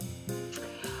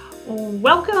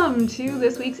Welcome to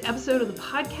this week's episode of the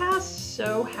podcast.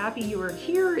 So happy you are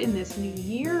here in this new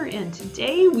year. And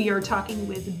today we are talking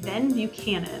with Ben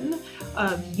Buchanan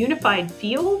of Unified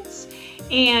Fields.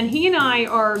 And he and I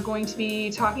are going to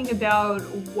be talking about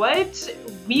what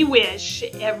we wish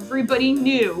everybody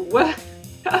knew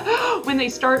when they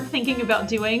start thinking about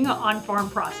doing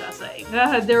on-farm processing.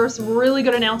 There are some really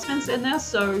good announcements in this,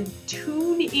 so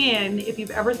tune in if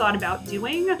you've ever thought about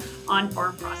doing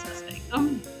on-farm processing.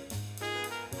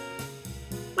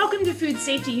 Welcome to Food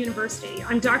Safety University.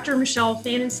 I'm Dr. Michelle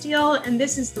Pfannenstiel, and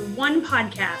this is the one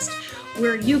podcast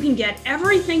where you can get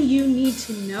everything you need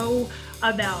to know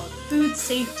about food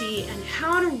safety and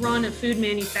how to run a food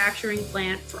manufacturing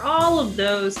plant for all of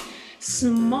those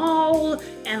small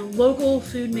and local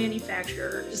food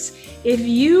manufacturers. If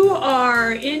you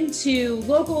are into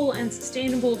local and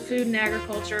sustainable food and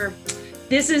agriculture,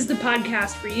 this is the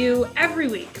podcast for you. Every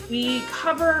week we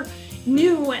cover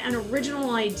new and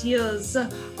original ideas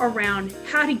around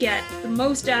how to get the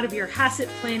most out of your HACCP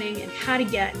planning and how to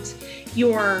get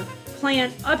your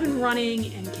plant up and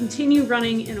running and continue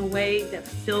running in a way that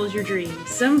fulfills your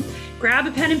dreams. So grab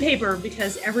a pen and paper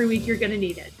because every week you're going to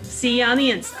need it. See you on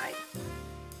the inside.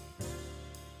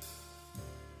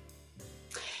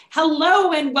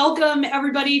 Hello and welcome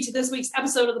everybody to this week's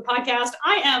episode of the podcast.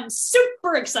 I am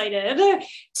super excited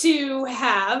to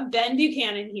have Ben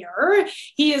Buchanan here.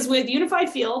 He is with Unified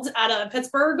Fields out of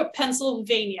Pittsburgh,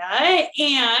 Pennsylvania.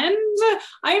 And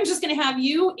I am just going to have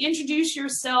you introduce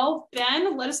yourself,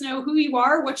 Ben. Let us know who you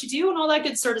are, what you do, and all that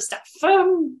good sort of stuff.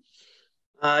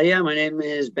 My name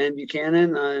is Ben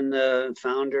Buchanan. I'm the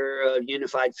founder of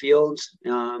Unified Fields,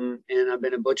 and I've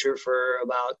been a butcher for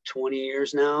about 20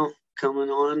 years now. Coming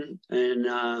on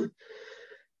and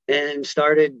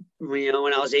started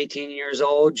when I was 18 years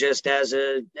old, just as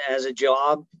a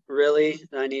job. Really,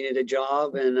 I needed a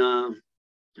job, and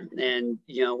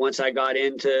once I got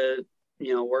into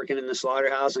working in the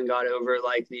slaughterhouse and got over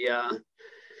like the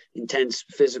intense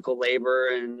physical labor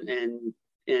and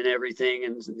everything,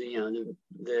 and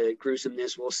the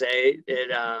gruesomeness, we'll say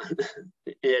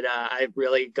it I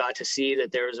really got to see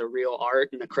that there was a real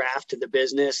art and a craft to the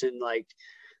business, and like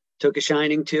took a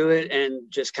shining to it,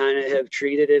 and just kind of have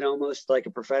treated it almost like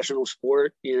a professional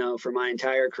sport, for my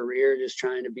entire career, just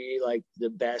trying to be like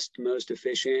the best, most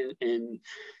efficient and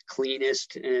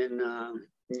cleanest and,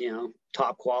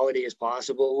 top quality as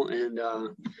possible. And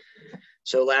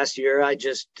so last year I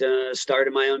just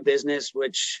started my own business,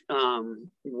 which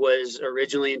was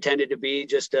originally intended to be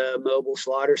just a mobile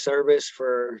slaughter service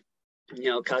for,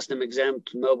 custom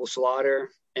exempt mobile slaughter.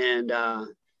 And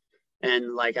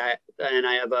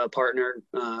I have a partner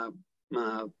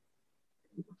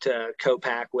to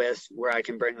co-pack with, where I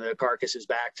can bring the carcasses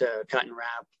back to cut and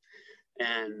wrap.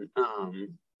 And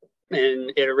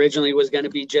it originally was going to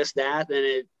be just that.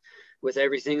 Then with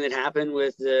everything that happened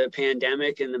with the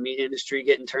pandemic and the meat industry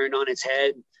getting turned on its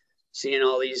head, seeing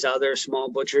all these other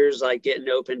small butchers like getting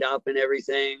opened up and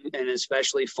everything, and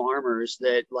especially farmers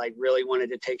that like really wanted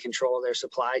to take control of their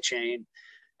supply chain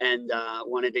and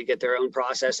wanted to get their own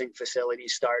processing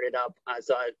facilities started up. I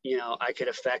thought, I could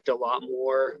affect a lot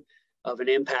more of an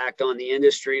impact on the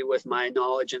industry with my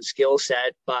knowledge and skill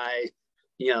set by,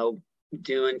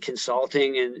 doing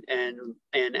consulting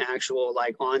and actual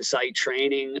like on-site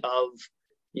training of,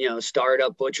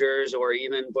 startup butchers, or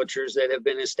even butchers that have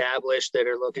been established that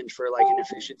are looking for like an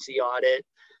efficiency audit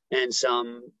and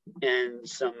some,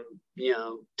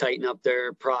 tighten up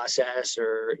their process,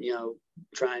 or,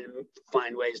 trying to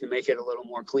find ways to make it a little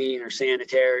more clean or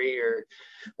sanitary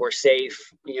or safe,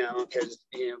 because,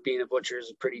 being a butcher is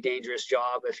a pretty dangerous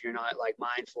job if you're not like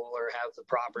mindful or have the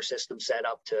proper system set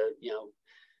up to,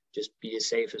 just be as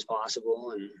safe as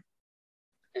possible.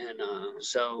 And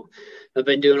so I've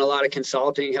been doing a lot of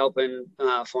consulting, helping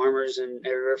farmers in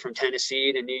everywhere from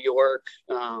Tennessee to New York,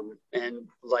 and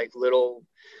like little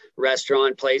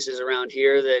restaurant places around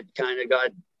here that kind of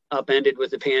got upended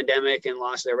with the pandemic and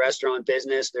lost their restaurant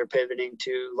business. They're pivoting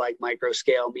to like micro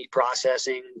scale meat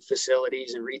processing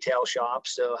facilities and retail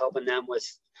shops. So helping them with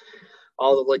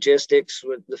all the logistics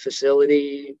with the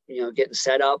facility, getting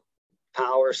set up,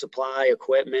 power supply,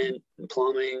 equipment, and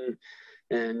plumbing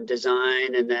and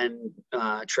design, and then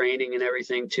training and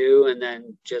everything too. And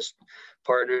then just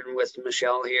partnering with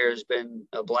Michelle here has been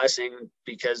a blessing,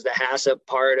 because the HACCP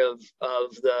part of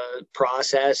the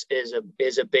process is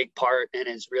a big part, and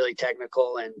it's really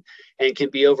technical and can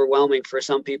be overwhelming for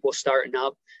some people starting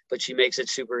up, but she makes it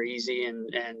super easy and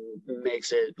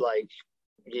makes it like,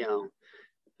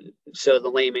 so the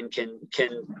layman can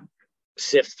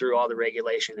sift through all the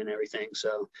regulation and everything.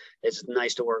 So it's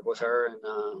nice to work with her,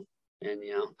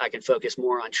 I can focus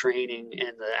more on training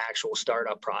and the actual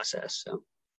startup process. So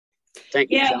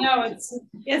thank you. Yeah, no,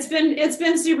 it's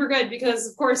been super good because,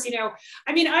 of course,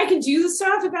 I can do the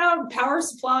stuff about power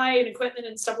supply and equipment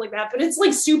and stuff like that, but it's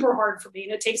like super hard for me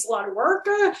and it takes a lot of work.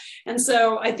 And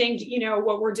so I think,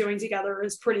 what we're doing together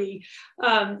is pretty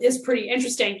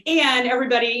interesting. And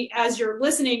everybody, as you're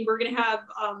listening, we're going to have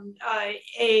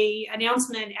a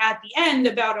announcement at the end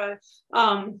about a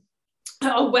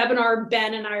webinar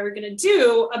Ben and I are going to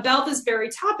do about this very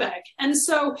topic. And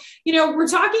so, we're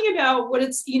talking about what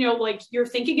it's, like you're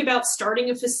thinking about starting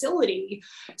a facility.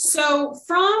 So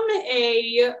from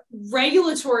a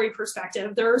regulatory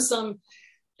perspective, there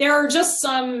are just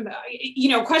some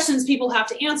questions people have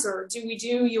to answer. Do we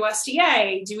do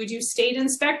USDA? Do we do state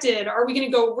inspected? Are we going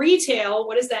to go retail?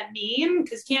 What does that mean?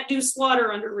 Because you can't do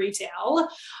slaughter under retail.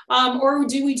 Or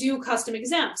do we do custom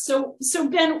exempt? So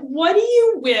Ben, what do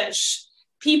you wish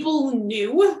people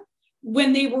knew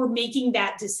when they were making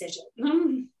that decision?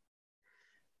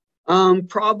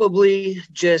 Probably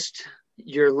just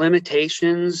your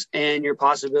limitations and your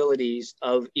possibilities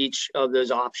of each of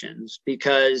those options,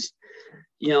 because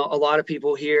a lot of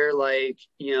people hear I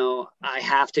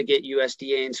have to get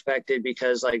USDA inspected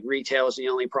because retail is the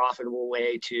only profitable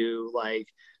way to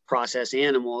process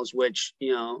animals, which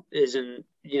isn't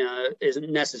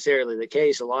necessarily the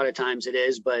case. A lot of times it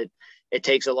is, but it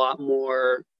takes a lot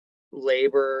more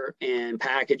labor and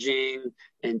packaging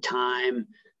and time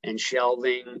and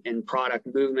shelving and product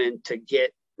movement to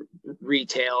get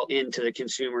retail into the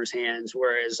consumer's hands.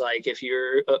 Whereas if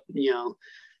you're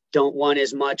don't want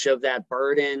as much of that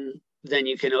burden, then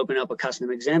you can open up a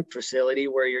custom exempt facility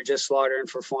where you're just slaughtering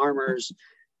for farmers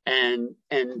and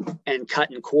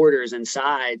cutting quarters and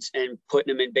sides and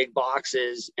putting them in big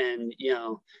boxes and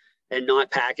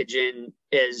not packaging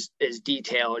as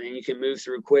detailed, and you can move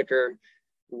through quicker,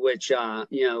 which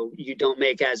you don't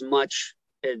make as much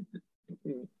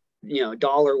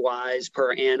dollar wise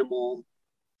per animal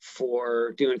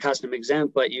for doing custom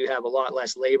exempt, but you have a lot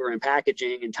less labor and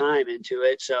packaging and time into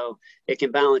it, so it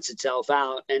can balance itself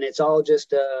out. And it's all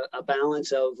just a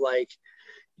balance of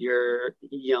you're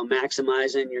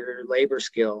maximizing your labor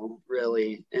skill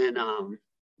really, and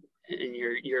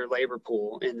your labor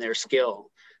pool and their skill.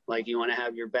 You want to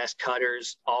have your best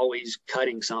cutters always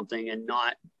cutting something and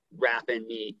not wrapping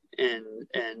meat,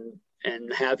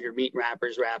 and have your meat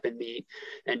wrappers wrapping meat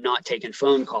and not taking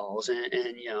phone calls. And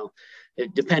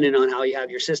depending on how you have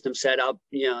your system set up,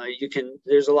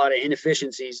 there's a lot of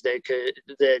inefficiencies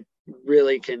that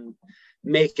really can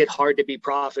make it hard to be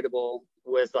profitable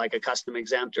with a custom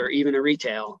exempt or even a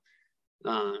retail.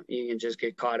 You can just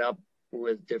get caught up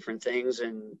with different things,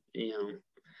 and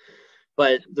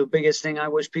but the biggest thing I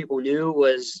wish people knew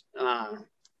was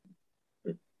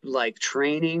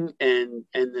training and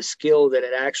the skill that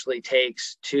it actually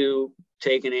takes to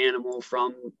take an animal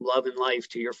from love and life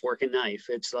to your fork and knife.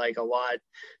 It's a lot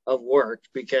of work,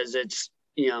 because it's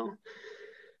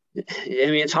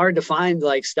it's hard to find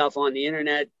stuff on the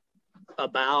internet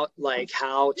about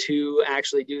how to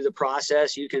actually do the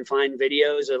process. You can find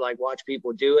videos or watch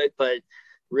people do it, but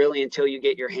really until you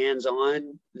get your hands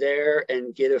on there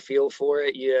and get a feel for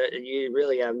it, you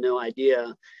really have no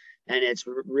idea. And it's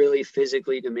really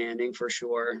physically demanding for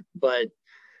sure. But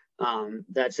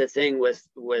that's the thing with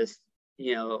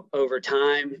over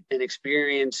time and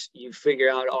experience, you figure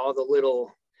out all the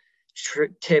little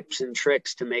tips and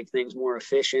tricks to make things more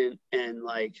efficient and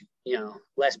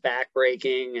less back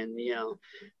breaking, and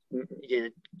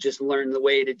just learn the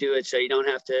way to do it so you don't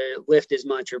have to lift as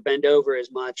much or bend over as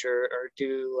much or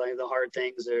do the hard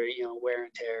things that are wear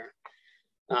and tear.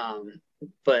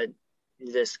 But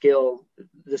the skill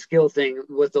thing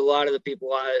with a lot of the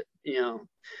people,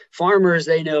 farmers,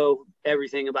 they know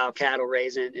everything about cattle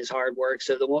raising is hard work.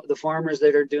 So the farmers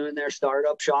that are doing their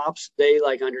startup shops, they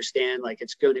understand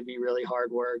it's going to be really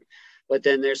hard work. But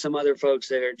then there's some other folks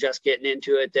that are just getting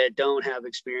into it that don't have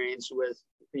experience with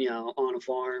on a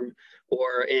farm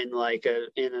or in a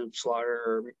slaughter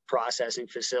or processing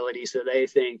facility. So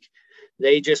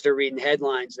they just are reading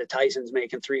headlines that Tyson's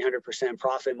making 300%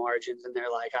 profit margins, and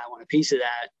they're like, I want a piece of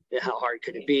that. How hard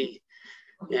could it be?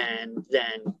 And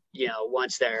then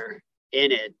once they're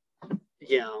in it,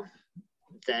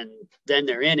 then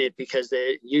they're in it, because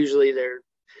they're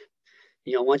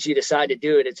once you decide to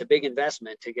do it, it's a big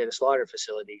investment to get a slaughter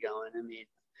facility going. I mean,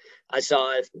 I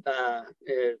saw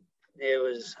it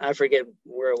was, I forget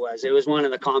where it was. It was one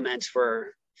of the comments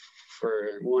for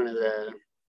one of the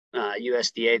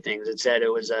USDA things. It said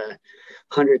it was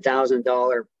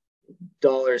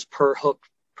 $100,000 per hook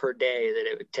per day that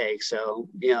it would take. So,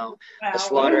 Wow. A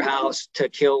slaughterhouse to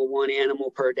kill one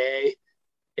animal per day,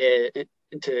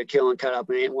 to kill and cut up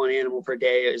one animal per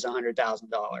day is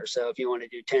 $100,000. So if you want to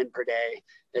do 10 per day,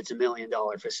 it's $1 million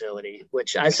facility,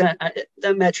 which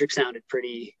that metric sounded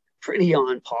pretty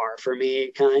on par for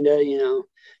me, kind of. You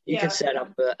could set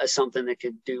up something that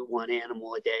could do one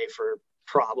animal a day for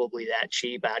probably that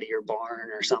cheap out of your barn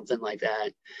or something like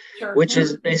that. Sure. Which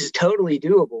is totally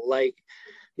doable. Like,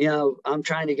 I'm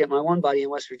trying to get my one buddy in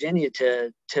West Virginia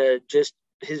to just,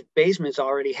 his basement's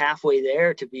already halfway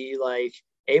there to be like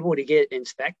able to get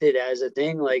inspected as a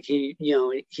thing. Like he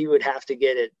would have to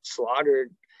get it slaughtered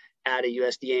at a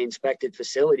USDA inspected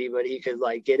facility, but he could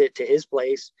like get it to his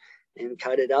place and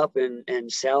cut it up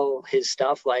and sell his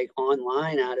stuff like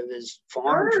online out of his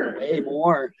farm for way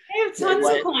more. I have tons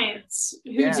of clients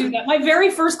who do that. My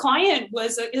very first client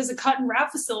is a cut and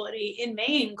wrap facility in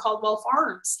Maine called Well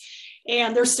Farms,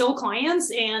 and they're still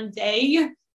clients, and they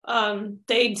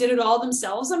did it all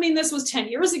themselves. I mean, this was 10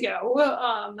 years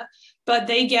ago, but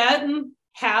they get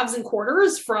halves and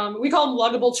quarters from, we call them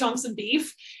luggable chunks of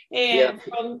beef, and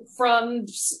from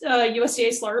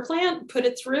USDA slaughter plant, put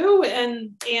it through,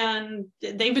 and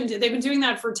they've been doing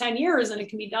that for 10 years, and it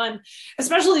can be done,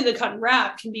 especially the cut and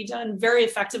wrap can be done very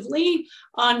effectively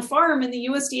on farm, and the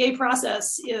USDA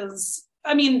process is,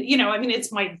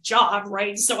 it's my job,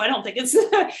 right? So I don't think it's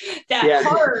that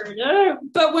hard.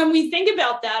 But when we think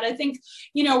about that, I think,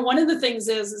 one of the things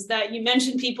is that you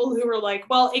mentioned people who are like,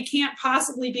 well, it can't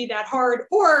possibly be that hard,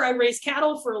 or I raise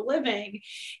cattle for a living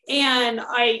and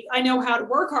I know how to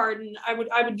work hard, and I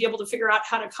would be able to figure out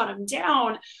how to cut them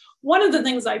down. One of the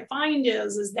things I find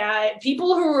is that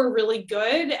people who are really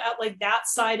good at like that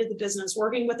side of the business,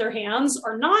 working with their hands,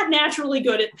 are not naturally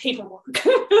good at paperwork.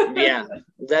 Yeah,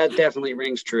 that definitely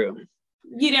rings true.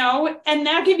 And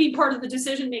that can be part of the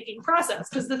decision-making process.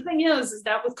 Because the thing is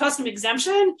that with custom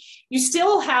exemption, you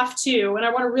still have to, and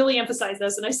I want to really emphasize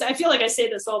this, and I feel like I say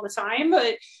this all the time,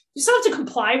 but you still have to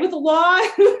comply with the law.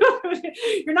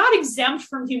 You're not exempt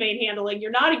from humane handling.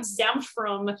 You're not exempt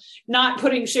from not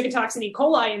putting Shigatoxin and E.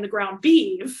 coli in the ground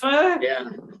beef.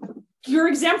 You're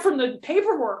exempt from the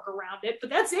paperwork around it, but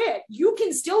that's it. You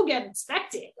can still get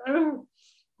inspected.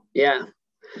 Yeah.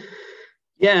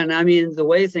 Yeah, and I mean, the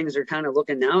way things are kind of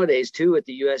looking nowadays too with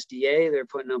the USDA, they're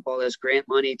putting up all this grant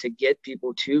money to get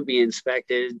people to be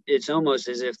inspected. It's almost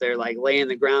as if they're like laying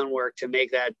the groundwork to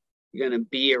make that going to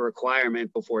be a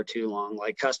requirement before too long.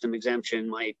 Like custom exemption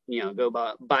might, go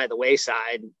by the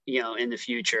wayside, in the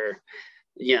future.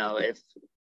 We're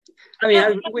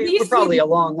probably a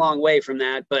long way from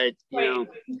that, but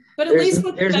but at least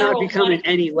there's not becoming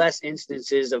any less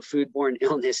instances of foodborne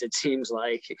illness, it seems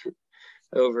like,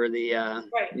 over the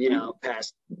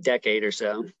past decade or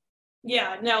so.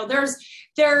 Yeah, no, there's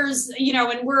there was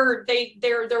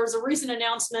a recent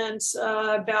announcement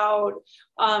about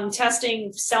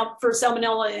testing for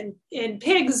salmonella in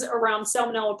pigs around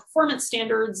salmonella performance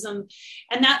standards and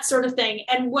that sort of thing.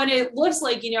 And what it looks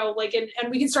like, and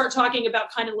we can start talking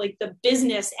about kind of like the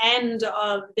business end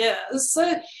of this,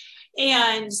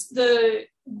 and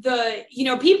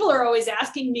people are always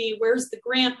asking me, where's the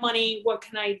grant money? What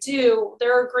can I do?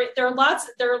 There are really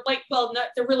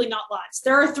not lots.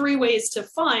 There are 3 ways to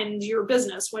fund your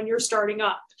business when you're starting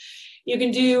up. You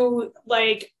can do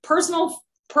like personal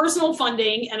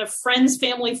funding and a friends,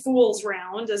 family, fools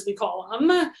round, as we call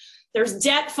them. There's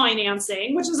debt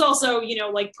financing, which is also,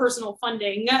 like personal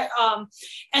funding.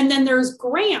 And then there's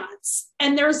grants,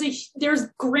 and there's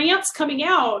grants coming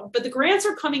out, but the grants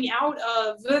are coming out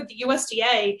of the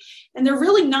USDA, and they're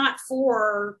really not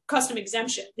for custom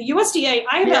exemption. The USDA,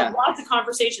 I have had lots of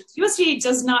conversations. USDA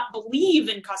does not believe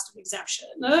in custom exemption.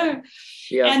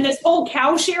 And this whole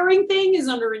cow sharing thing is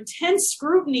under intense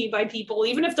scrutiny by people,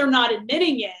 even if they're not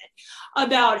admitting it,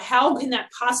 about how can that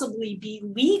possibly be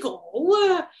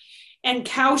legal. And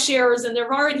cow shares, and they've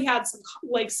already had some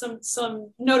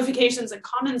notifications and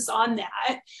comments on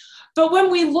that. But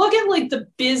when we look at like the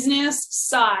business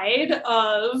side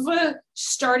of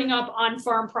starting up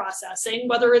on-farm processing,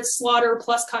 whether it's slaughter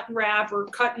plus cut and wrap, or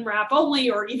cut and wrap only,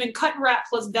 or even cut and wrap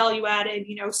plus value added,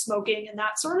 smoking and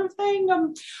that sort of thing,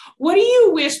 what do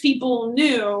you wish people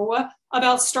knew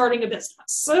about starting a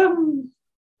business?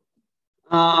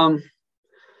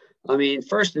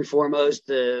 First and foremost,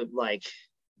 the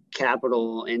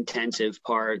capital intensive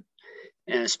part,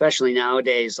 and especially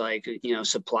nowadays,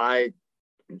 supply,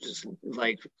 just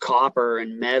like copper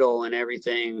and metal and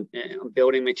everything,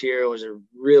 building materials are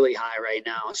really high right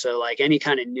now. So like any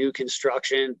kind of new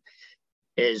construction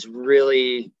is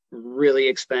really, really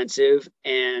expensive,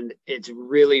 and it's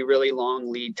really, really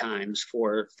long lead times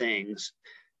for things.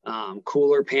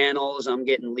 Cooler panels, I'm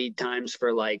getting lead times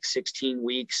for like 16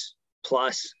 weeks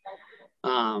plus.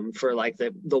 for like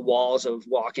the walls of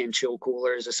walk-in chill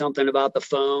coolers. Something about the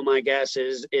foam, I guess,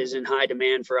 is in high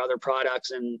demand for other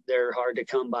products, and they're hard to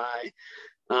come by.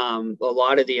 A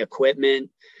lot of the equipment,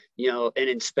 an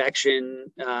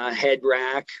inspection head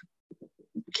rack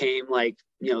came like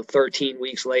 13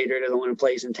 weeks later to the one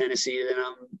place in Tennessee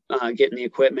that I'm getting the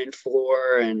equipment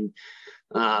for, and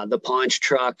the paunch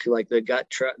truck, like the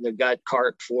gut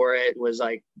cart for it was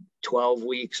like 12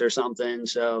 weeks or something.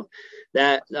 So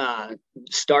that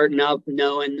starting up,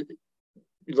 knowing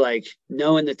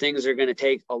that things are going to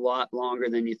take a lot longer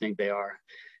than you think they are.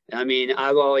 I mean,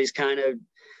 I've always kind of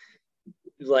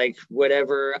like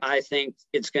whatever I think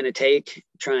it's going to take,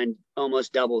 try and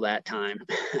almost double that time.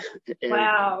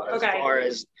 Wow.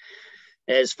 Okay.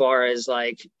 As far as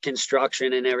like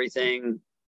construction and everything,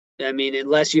 I mean,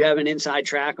 unless you have an inside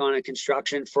track on a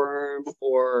construction firm,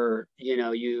 or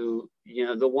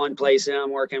the one place that I'm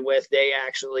working with,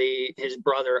 his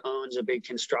brother owns a big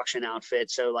construction outfit,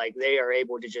 so like they are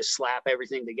able to just slap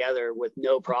everything together with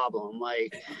no problem.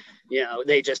 Like,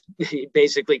 they just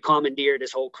basically commandeered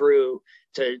his whole crew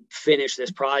to finish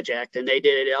this project, and they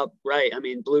did it up right. I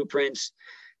mean, blueprints.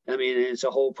 I mean, it's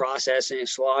a whole processing,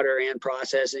 slaughter and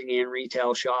processing and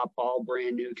retail shop, all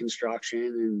brand new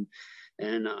construction,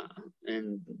 and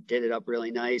did it up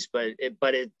really nice, but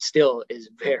it still is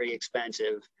very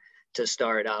expensive to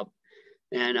start up.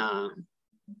 And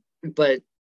but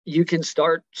you can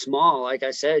start small, like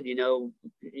I said,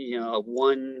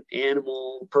 one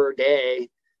animal per day.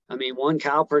 I mean, one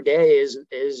cow per day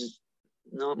is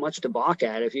not much to balk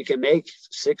at. If you can make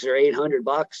 $600 or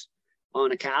 $800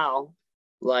 on a cow,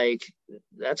 like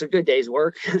that's a good day's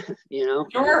work. Sure.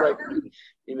 Like,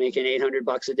 you're making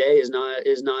 $800 a day is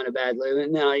not a bad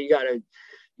living. Now you got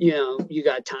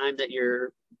time that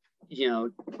you're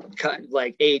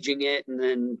like aging it,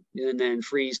 and then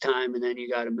freeze time, and then you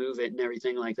got to move it and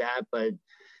everything like that. But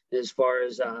as far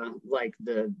as like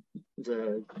the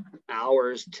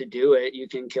hours to do it, you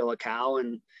can kill a cow,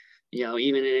 and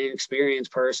even an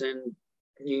inexperienced person,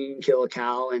 you can kill a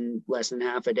cow in less than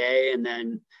half a day, and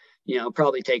then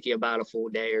probably take you about a full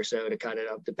day or so to cut it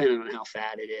up, depending on how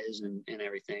fat it is and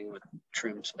everything with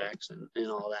trim specs and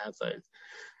all that.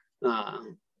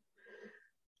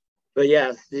 But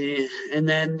yeah, and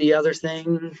then the other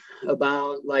thing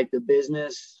about like the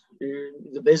business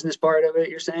part of it,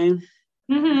 you're saying?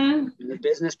 Mm-hmm. The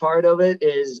business part of it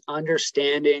is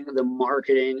understanding the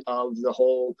marketing of the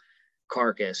whole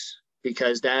carcass,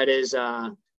 because that is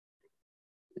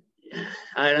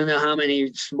I don't know how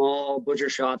many small butcher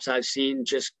shops I've seen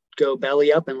just go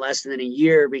belly up in less than a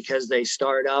year, because they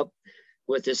start up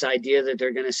with this idea that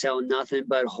they're going to sell nothing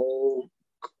but whole,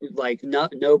 like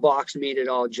no box meat at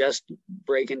all, just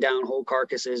breaking down whole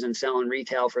carcasses and selling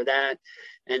retail for that.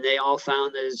 And they all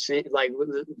found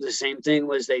that the same thing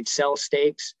was they'd sell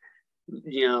steaks,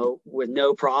 with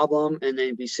no problem, and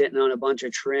they'd be sitting on a bunch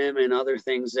of trim and other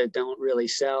things that don't really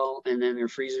sell, and then their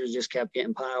freezers just kept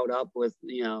getting piled up with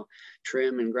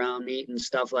trim and ground meat and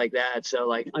stuff like that. So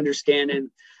like understanding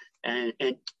and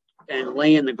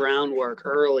laying the groundwork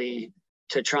early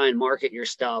to try and market your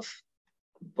stuff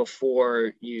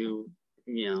before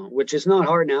which is not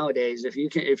hard nowadays.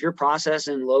 If you're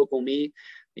processing local meat,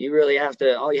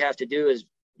 all you have to do is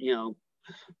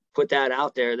put that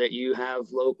out there that you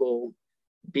have local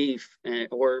beef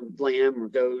or lamb or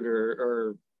goat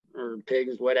or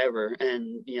pigs, whatever,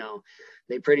 and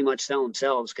they pretty much sell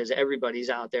themselves, because everybody's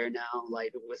out there now,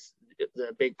 like with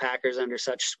the big packers under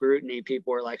such scrutiny.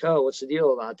 People are like, oh, what's the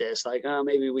deal about this? Like, oh,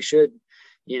 maybe we should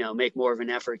make more of an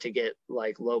effort to get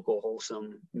like local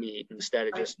wholesome meat instead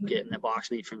of just getting the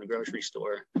box meat from the grocery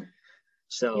store.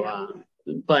 So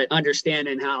but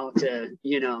understanding how to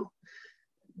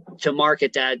to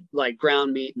market that like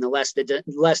ground meat and the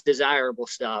less desirable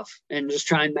stuff, and just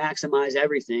try and maximize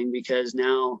everything, because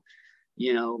now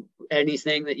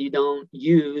anything that you don't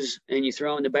use and you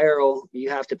throw in the barrel, you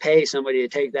have to pay somebody to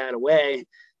take that away,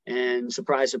 and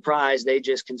surprise they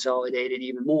just consolidated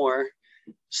even more.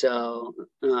 So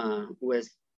with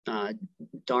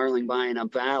Darling buying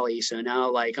up Valley, so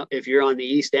now like if you're on the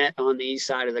east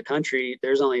side of the country,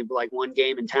 there's only like one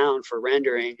game in town for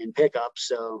rendering and pickup.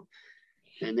 So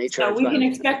we can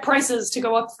expect prices to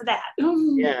go up for that.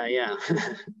 Yeah.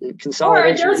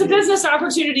 Consolidation. Or there's a business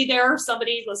opportunity there.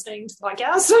 Somebody listening to the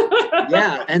podcast.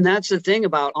 Yeah, and that's the thing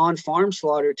about on-farm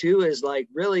slaughter too, is like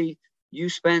really you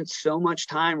spent so much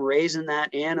time raising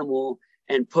that animal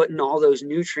and putting all those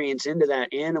nutrients into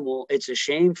that animal. It's a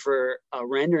shame for a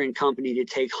rendering company to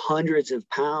take hundreds of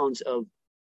pounds of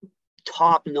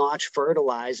top-notch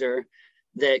fertilizer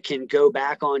that can go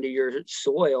back onto your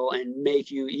soil and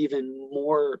make you even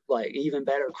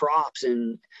better crops.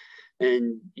 And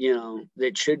and, you know,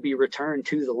 that should be returned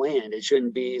to the land. It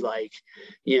shouldn't be like,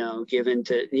 you know, given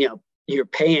to, you know, you're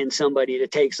paying somebody to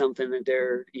take something that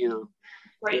they're, you know,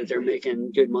 that they're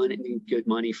making good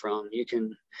money from. You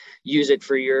can use it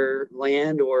for your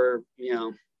land, or, you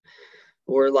know,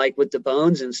 or like with the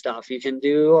bones and stuff, you can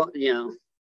do, you know,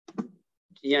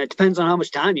 it depends on how much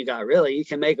time you got, really. You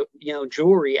can make, you know,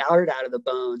 jewelry out of the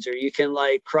bones, or you can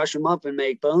like crush them up and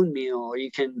make bone meal, or you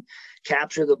can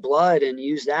capture the blood and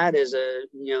use that as a,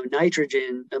 you know,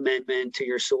 nitrogen amendment to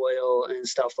your soil and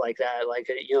stuff like that. Like,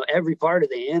 you know, every part of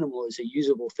the animal is a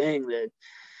usable thing that,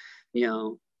 you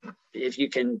know, if you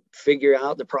can figure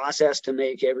out the process to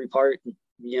make every part,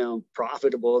 you know,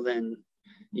 profitable, then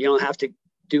you don't have to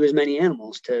do as many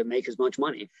animals to make as much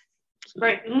money. So.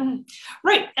 Right. Mm-hmm.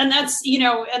 Right. And that's, you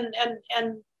know,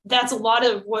 and that's a lot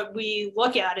of what we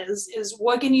look at is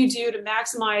what can you do to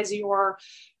maximize your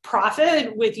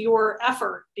profit with your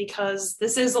effort? Because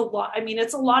this is a lot. I mean,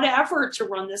 it's a lot of effort to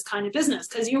run this kind of business,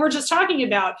 because you were just talking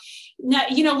about,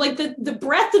 you know, like the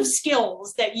breadth of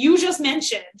skills that you just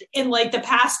mentioned in like the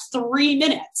past 3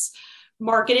 minutes.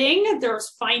 Marketing,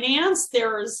 there's finance,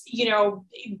 there's, you know,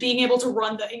 being able to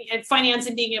run finance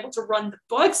and being able to run the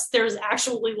books. There's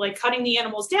actually like cutting the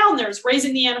animals down. There's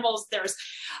raising the animals. There's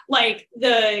like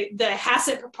the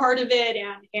HACCP part of it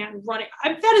and running.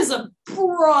 That is a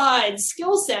broad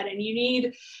skill set, and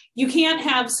you can't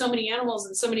have so many animals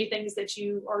and so many things that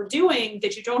you are doing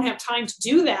that you don't have time to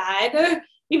do that.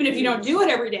 Even if you don't do it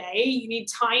every day, you need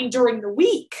time during the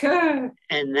week.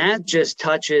 And that just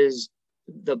touches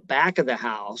the back of the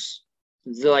house.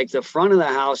 Like the front of the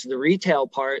house, the retail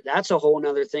part, that's a whole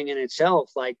nother thing in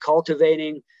itself. Like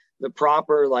cultivating the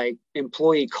proper like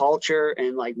employee culture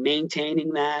and like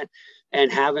maintaining that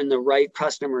and having the right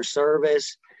customer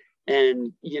service,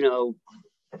 and, you know,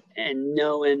 and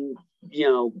knowing, you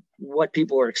know, what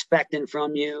people are expecting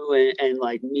from you, and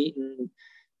like meeting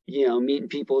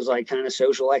people's like kind of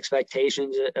social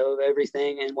expectations of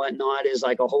everything and whatnot is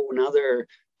like a whole nother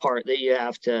part that you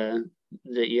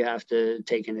have to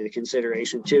take into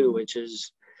consideration too, which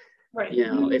is, right. You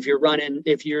know, if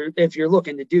you're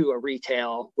looking to do a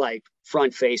retail like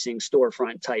front facing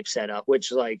storefront type setup,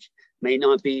 which like may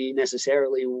not be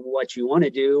necessarily what you want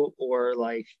to do, or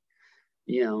like,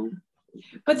 you know,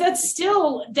 but that's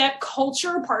still that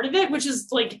culture part of it, which is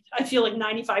like, I feel like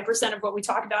 95% of what we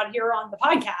talk about here on the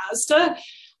podcast.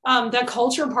 That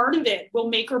culture part of it will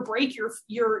make or break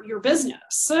your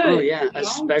business. Oh yeah, you know?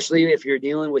 Especially if you're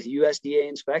dealing with USDA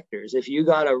inspectors. If you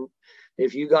got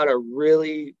a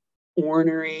really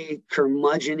ornery,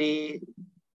 curmudgeon-y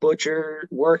butcher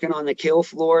working on the kill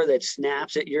floor that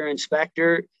snaps at your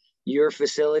inspector, your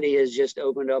facility has just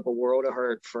opened up a world of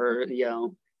hurt for, you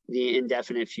know, the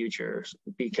indefinite future,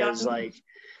 because like,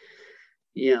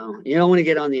 you know, you don't want to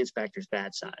get on the inspector's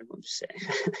bad side, we'll just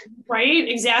say. Right,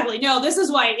 exactly. No, this is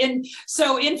why in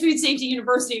Food Safety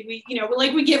University,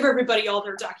 we give everybody all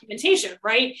their documentation,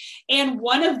 right? And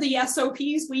one of the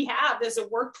SOPs we have is a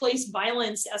workplace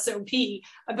violence SOP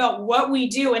about what we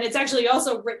do. And it's actually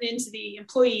also written into the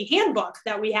employee handbook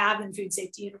that we have in Food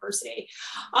Safety University,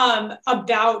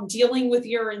 about dealing with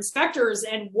your inspectors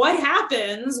and what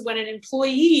happens when an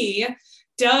employee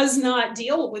does not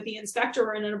deal with the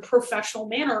inspector in a professional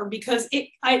manner, because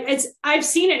I've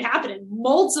seen it happen in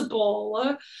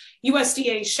multiple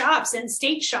USDA shops and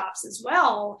state shops as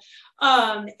well.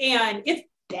 And it's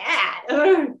bad.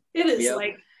 It is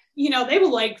like, you know, they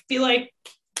will like be like,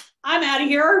 I'm out of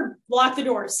here, lock the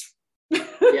doors.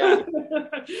 Yeah.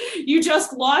 You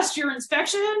just lost your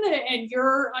inspection and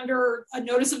you're under a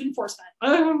notice of enforcement.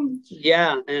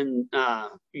 Yeah. And,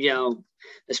 you know,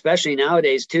 especially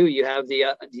nowadays too, you have the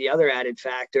other added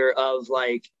factor of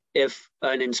like, if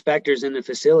an inspector's in the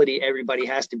facility, everybody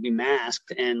has to be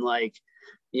masked. And like,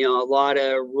 you know, a lot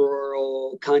of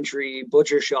rural country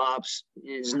butcher shops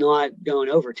is not going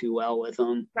over too well with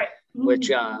them, right? Which,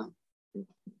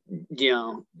 you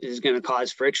know, is going to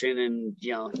cause friction and,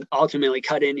 you know, ultimately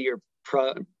cut into your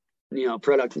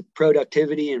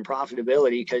productivity and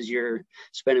profitability, because you're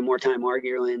spending more time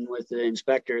arguing with the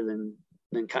inspector than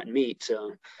cutting meat.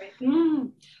 So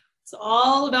it's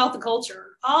all about the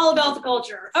culture,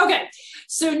 Okay,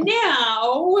 so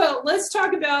now let's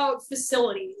talk about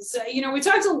facilities. You know, we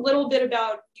talked a little bit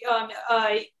about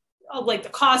like the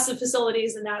cost of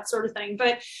facilities and that sort of thing,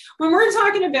 but when we're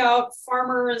talking about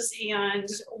farmers and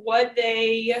what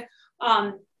they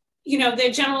you know,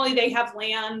 they have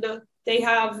land, they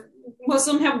have most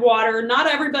of them have water, not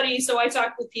everybody. So I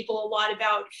talk with people a lot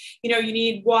about, you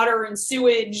need water and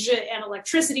sewage and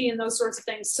electricity and those sorts of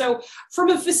things. So from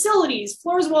a facilities,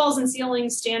 floors, walls, and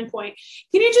ceilings standpoint,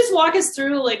 can you just walk us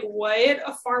through like what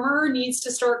a farmer needs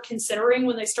to start considering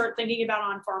when they start thinking about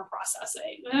on-farm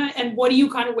processing? And what do you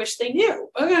kind of wish they knew?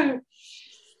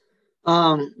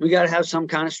 We got to have some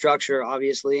kind of structure,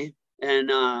 obviously.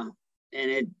 And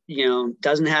it,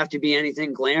 doesn't have to be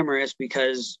anything glamorous,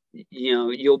 because,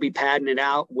 you'll be padding it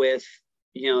out with,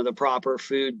 the proper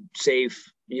food safe,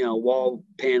 wall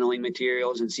paneling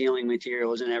materials and ceiling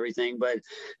materials and everything. But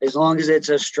as long as it's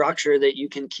a structure that you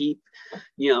can keep,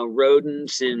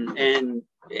 rodents and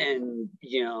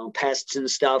pests and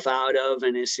stuff out of,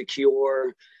 and is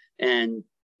secure and,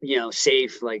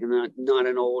 safe, like not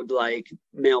an old like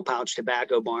mail pouch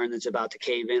tobacco barn that's about to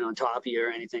cave in on top of you or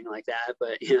anything like that.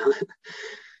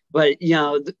 But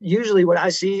usually what I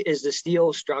see is the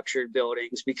steel structured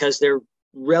buildings, because they're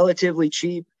relatively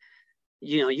cheap.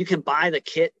 You can buy the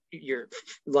kit,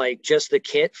 just the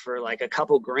kit for like a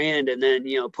couple grand, and then,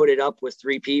 put it up with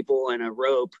 3 people and a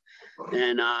rope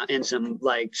and some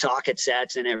like socket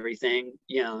sets and everything.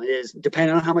 It is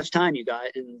depending on how much time you got.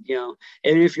 And,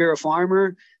 and if you're a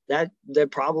farmer, that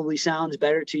probably sounds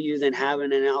better to you than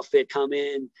having an outfit come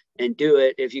in and do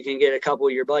it. If you can get a couple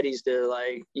of your buddies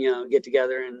to get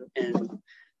together and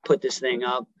put this thing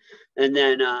up. And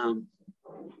then,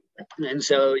 and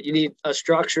so you need a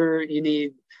structure, you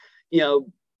need,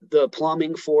 the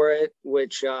plumbing for it,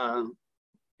 which,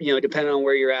 depending on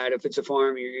where you're at, if it's a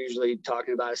farm, you're usually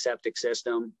talking about a septic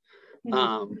system,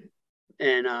 or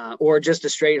just a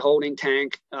straight holding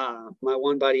tank. My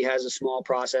one buddy has a small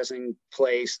processing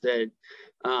place that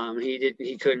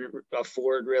he couldn't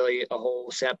afford really a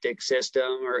whole septic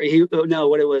system, or he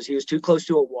was too close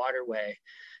to a waterway,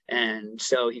 and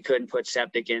so he couldn't put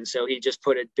septic in. So he just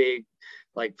put a big,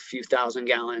 like few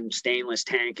 1,000-gallon stainless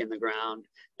tank in the ground,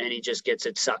 and he just gets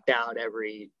it sucked out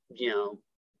every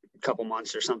couple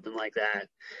months or something like that.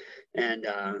 And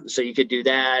so you could do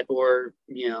that, or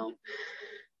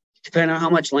depending on how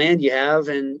much land you have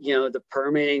and the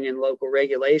permitting and local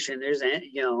regulation, there's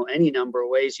any number of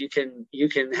ways you can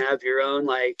have your own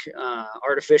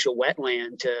artificial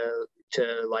wetland to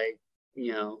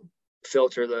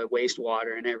filter the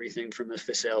wastewater and everything from the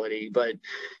facility. But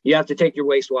you have to take your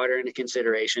wastewater into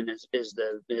consideration is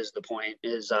the point.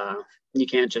 You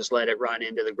can't just let it run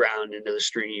into the ground, into the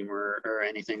stream or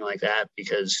anything like that,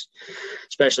 because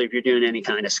especially if you're doing any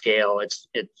kind of scale,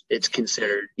 it's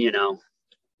considered,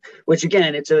 which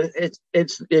again, it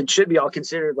should be all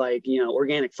considered like,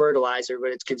 organic fertilizer,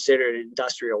 but it's considered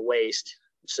industrial waste.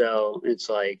 So it's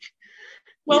like,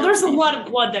 well, there's a lot of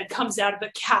blood that comes out of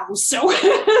a cow, so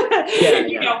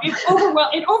it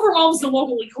overwhelms the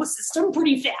local ecosystem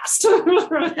pretty fast.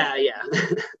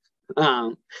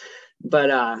 But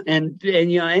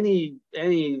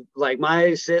any like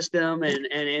my system and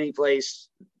any place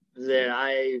that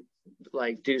I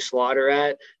do slaughter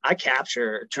at, I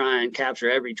try and capture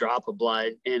every drop of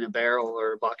blood in a barrel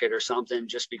or a bucket or something,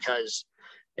 just because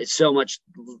it's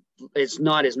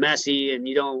not as messy, and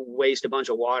you don't waste a bunch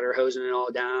of water hosing it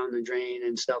all down the drain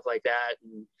and stuff like that.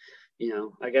 And,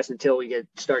 I guess until we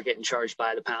start getting charged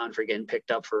by the pound for getting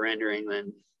picked up for rendering,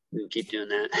 then we'll keep doing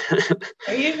that.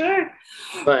 There you go.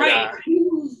 But, right.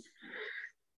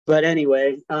 But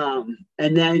anyway, and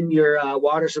then your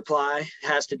water supply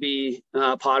has to be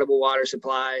potable water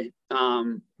supply,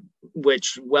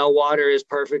 which well water is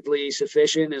perfectly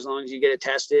sufficient as long as you get it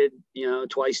tested,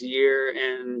 twice a year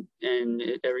and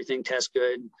everything tests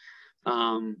good.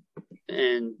 And,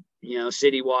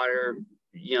 city water,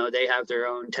 they have their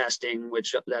own testing,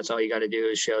 which that's all you got to do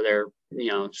is show their,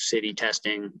 city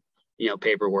testing,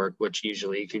 paperwork, which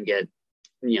usually you can get,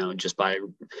 just by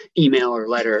email or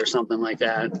letter or something like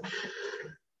that.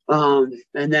 And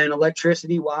then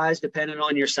electricity wise, depending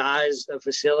on your size of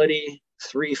facility,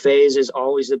 3-phase is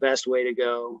always the best way to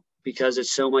go, because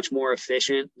it's so much more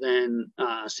efficient than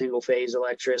single phase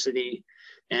electricity.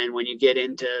 And when you get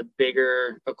into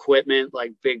bigger equipment,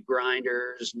 like big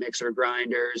grinders, mixer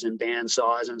grinders and band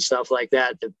saws and stuff like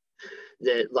that,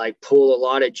 that pull a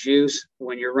lot of juice,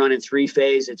 when you're running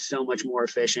 3-phase, it's so much more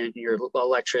efficient. Your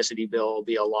electricity bill will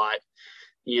be a lot,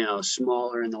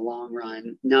 smaller in the long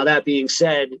run. Now, that being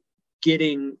said,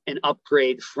 getting an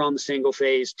upgrade from single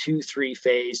phase to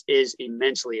 3-phase is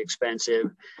immensely expensive.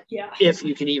 Yeah. If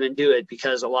you can even do it,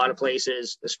 because a lot of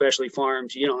places, especially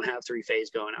farms, you don't have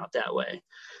 3-phase going out that way.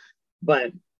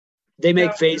 But they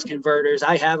make phase converters.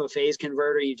 I have a phase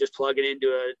converter. You just plug it into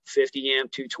a 50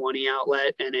 amp 220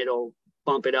 outlet and it'll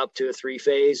bump it up to a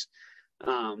 3-phase.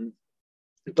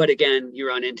 But again, you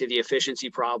run into the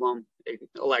efficiency problem.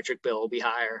 electric bill will be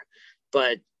higher.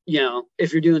 But, you know,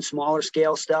 if you're doing smaller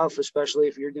scale stuff, especially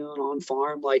if you're doing on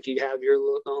farm, like you have your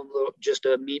just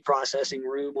a meat processing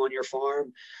room on your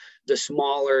farm, the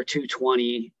smaller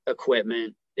 220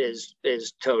 equipment is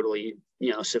totally,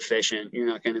 you know, sufficient. You're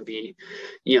not going to be,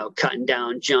 you know, cutting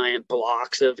down giant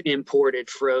blocks of imported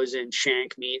frozen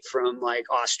shank meat from like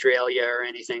Australia or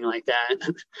anything like that.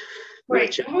 Right.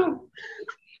 Which,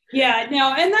 yeah,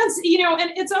 no, and that's, you know,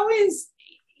 and it's always,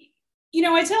 you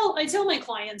know, I tell my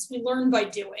clients, we learn by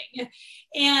doing.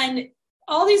 And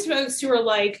all these folks who are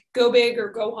like, go big or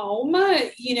go home,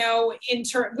 you know,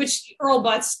 which Earl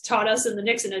Butz taught us in the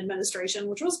Nixon administration,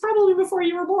 which was probably before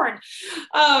you were born.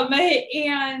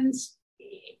 And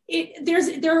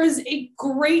there is a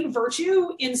great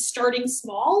virtue in starting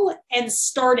small and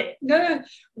starting,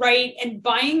 right? And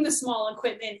buying the small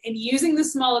equipment and using the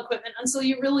small equipment until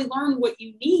you really learn what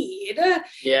you need.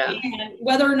 Yeah. And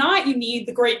whether or not you need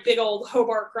the great big old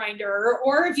Hobart grinder,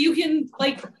 or if you can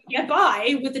like get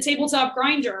by with the tabletop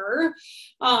grinder,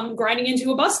 grinding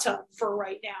into a bus tub for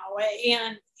right now.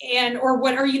 And or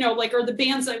what are, you know, like, or the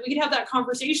bands that we could have that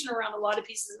conversation around a lot of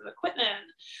pieces of equipment.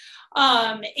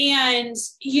 And,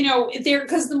 you know,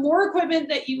 because the more equipment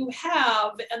that you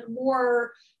have and the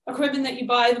more equipment that you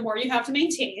buy, the more you have to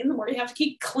maintain, the more you have to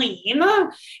keep clean,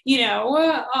 you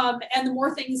know, and the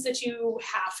more things that you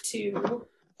have to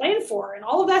plan for. And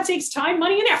all of that takes time,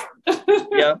 money, and effort.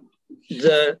 Yeah.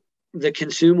 The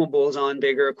consumables on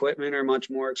bigger equipment are much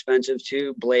more expensive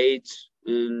too. Blades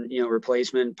and, you know,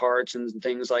 replacement parts and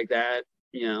things like that,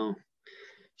 you know,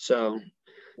 so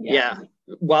yeah.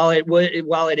 While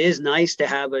it is nice to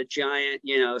have a giant,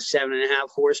 you know, 7.5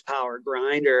 horsepower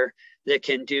grinder that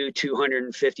can do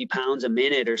 250 pounds a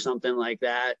minute or something like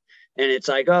that, and it's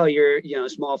like, oh, you're, you know, a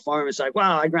small farm. It's like,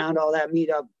 wow, I ground all that meat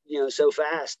up, you know, so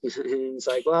fast. And it's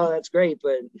like, well, that's great,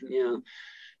 but you know,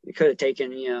 it could have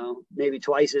taken, you know, maybe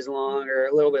twice as long or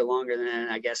a little bit longer than that,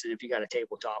 I guess. And if you got a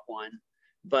tabletop one,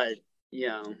 but you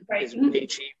know, it's way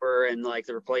cheaper, and like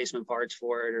the replacement parts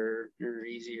for it are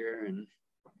easier and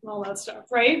all that stuff,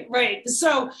 right?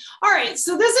 So, all right,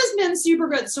 so this has been super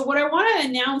good. So what I want to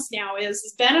announce now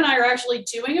is Ben and I are actually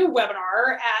doing a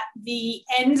webinar at the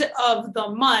end of the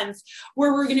month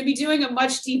where we're going to be doing a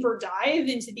much deeper dive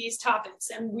into these topics,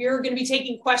 and we're going to be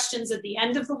taking questions at the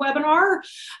end of the webinar.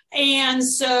 And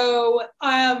so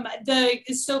the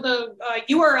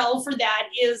URL for that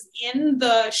is in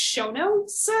the show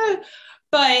notes,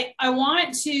 but I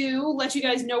want to let you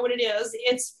guys know what it is.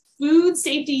 It's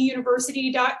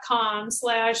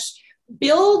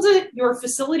foodsafetyuniversity.com/build your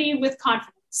facility with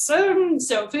confidence.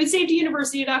 So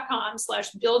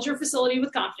foodsafetyuniversity.com/build your facility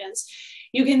with confidence.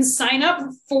 You can sign up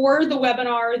for the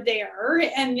webinar there.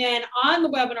 And then on the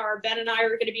webinar, Ben and I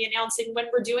are going to be announcing when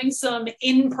we're doing some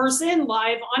in-person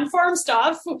live on-farm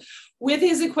stuff with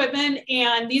his equipment.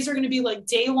 And these are going to be like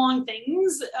day-long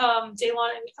things,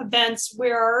 day-long events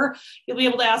where you'll be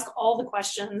able to ask all the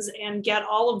questions and get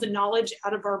all of the knowledge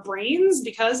out of our brains,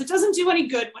 because it doesn't do any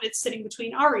good when it's sitting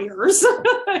between our ears.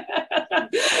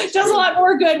 It does a lot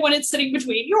more good when it's sitting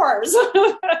between yours.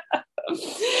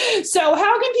 So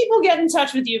how can people get in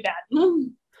touch with you,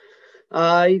 Ben?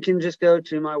 You can just go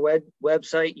to my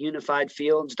website,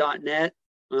 unifiedfields.net,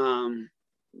 and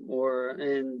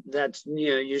that's, you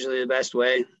know, usually the best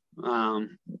way.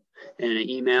 And an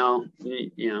email,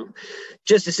 you know,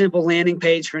 just a simple landing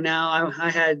page for now. I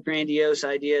had grandiose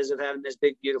ideas of having this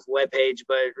big, beautiful web page,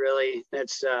 but really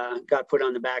that's got put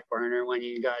on the back burner when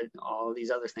you got all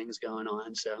these other things going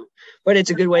on. So, but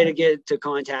it's a good way to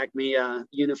contact me,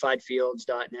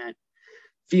 unifiedfields.net,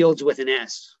 fields with an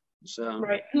S. So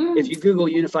if you Google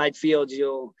Unified Fields,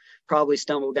 you'll probably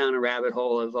stumble down a rabbit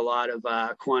hole of a lot of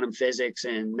quantum physics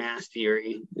and math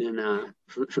theory and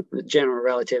general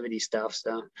relativity stuff.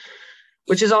 So,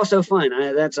 which is also fun.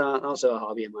 That's also a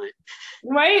hobby of mine.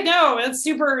 Right? No, it's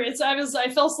super. I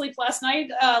fell asleep last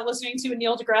night listening to a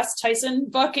Neil deGrasse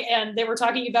Tyson book, and they were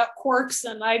talking about quarks,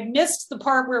 and I missed the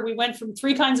part where we went from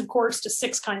 3 kinds of quarks to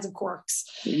 6 kinds of quarks.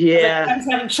 Yeah, I was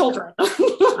having children.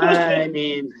 I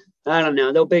mean, I don't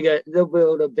know. They'll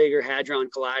build a bigger hadron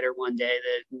collider one day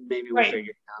that maybe we'll figure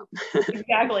it out.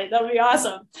 Exactly. That would be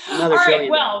awesome. All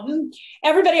right. Well,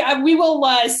 everybody, we will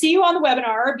see you on the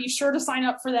webinar. Be sure to sign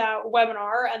up for that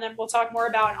webinar, and then we'll talk more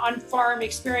about on-farm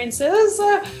experiences.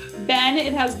 Ben,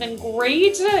 it has been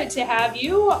great to have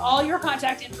you. All your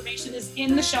contact information is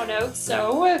in the show notes.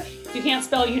 So if you can't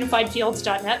spell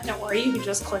unifiedfields.net, don't worry. You can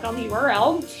just click on the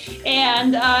URL.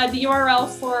 And the URL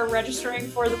for registering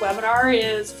for the webinar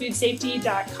is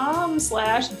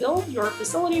foodsafety.com/build your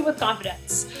facility with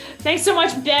confidence. Thanks so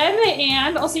much, Ben,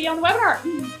 and I'll see you on the webinar.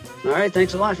 All right.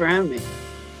 Thanks a lot for having me.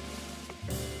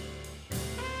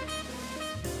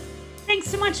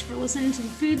 so much for listening to the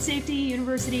Food Safety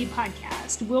University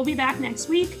podcast. We'll be back next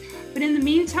week. But in the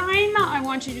meantime, I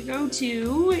want you to go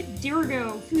to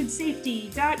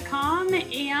DirigoFoodSafety.com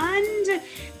and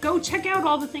go check out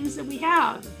all the things that we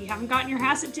have. If you haven't gotten your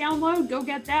HACCP download, go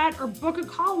get that or book a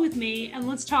call with me and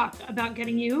let's talk about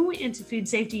getting you into Food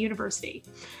Safety University.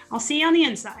 I'll see you on the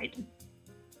inside.